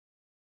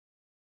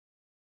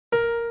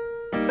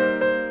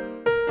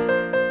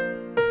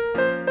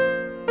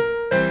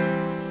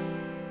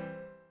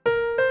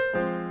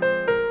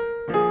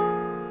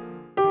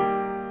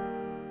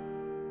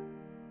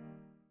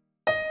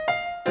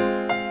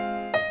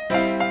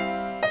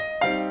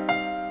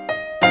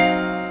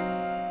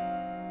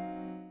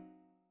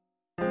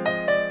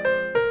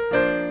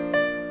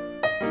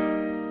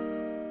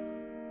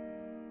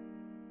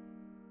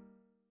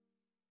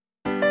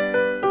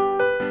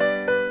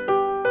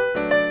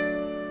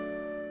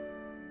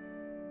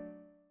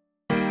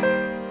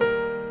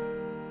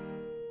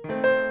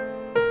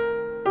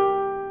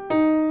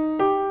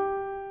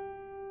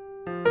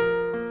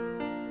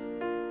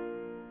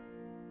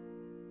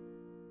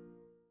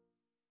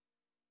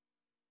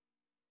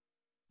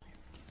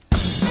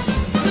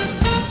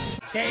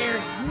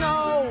There's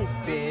no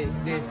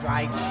business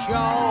like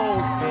show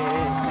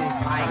business,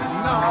 like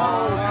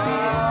no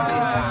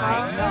business I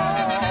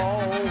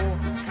know.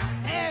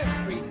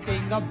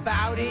 Everything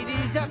about it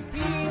is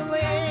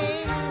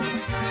appealing,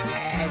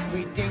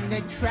 everything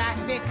the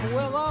traffic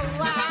will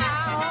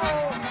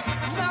allow.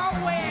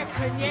 Nowhere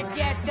can you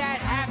get that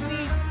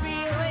happy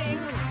feeling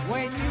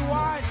when you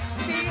are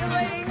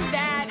stealing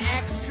that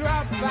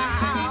extra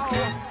bow.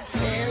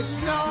 There's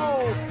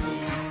no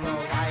people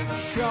like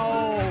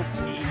show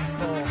people.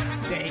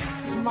 They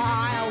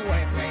smile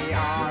when they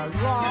are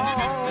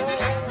low.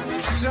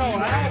 So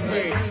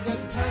happy. The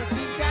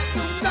turkey that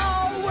you know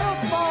will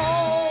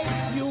fold.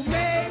 You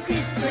may be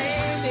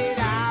stranded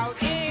out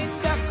in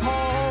the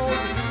cold.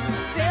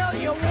 Still,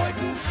 you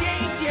wouldn't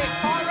change it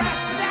for a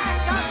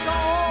sack of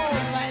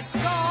gold. Let's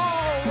go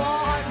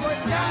on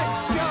with the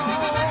show.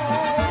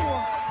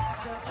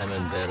 I'm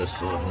embarrassed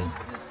for him.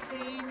 The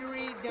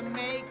scenery, the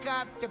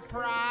makeup, the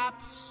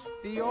props,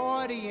 the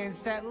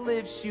audience that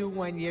lifts you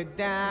when you're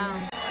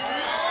down.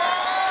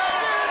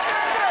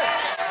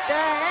 The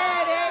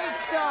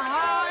headaches, the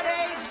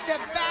heartaches, the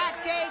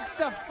backaches,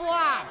 the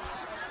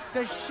flops.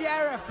 The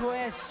sheriff who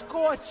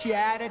escorts you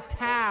out of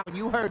town.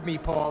 You heard me,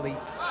 Paulie.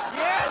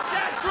 Yes,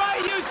 that's right,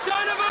 you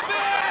son of a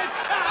bitch!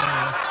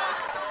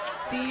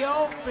 The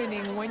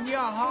opening when your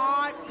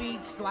heart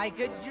beats like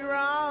a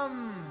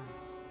drum.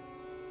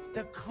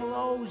 The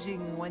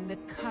closing when the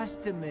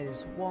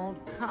customers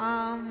won't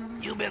come.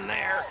 You've been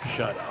there.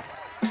 Shut up.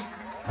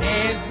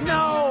 There's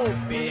no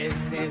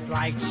business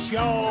like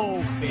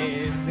show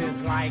business,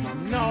 like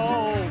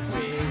no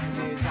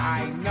business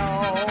I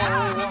know.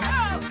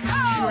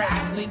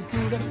 Traveling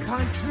through the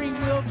country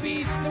will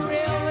be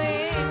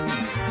thrilling.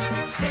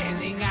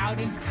 Standing out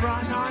in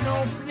front on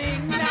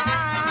opening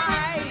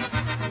nights,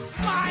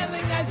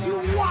 smiling as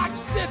you watch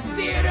the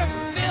theater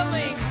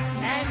filling,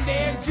 and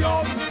there's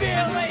your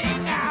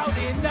billing out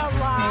in the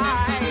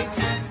lights.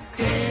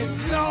 There's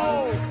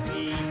no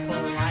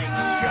people like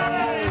show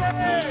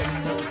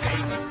people.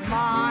 They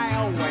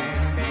smile when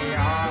they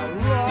are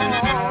low.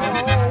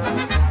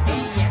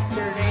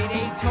 Yesterday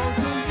they told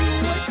you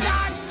would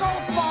not go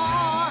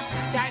far.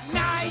 That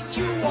night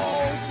you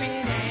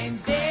open and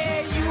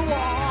there you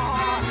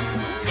are.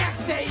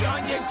 Next day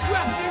on your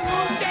dresser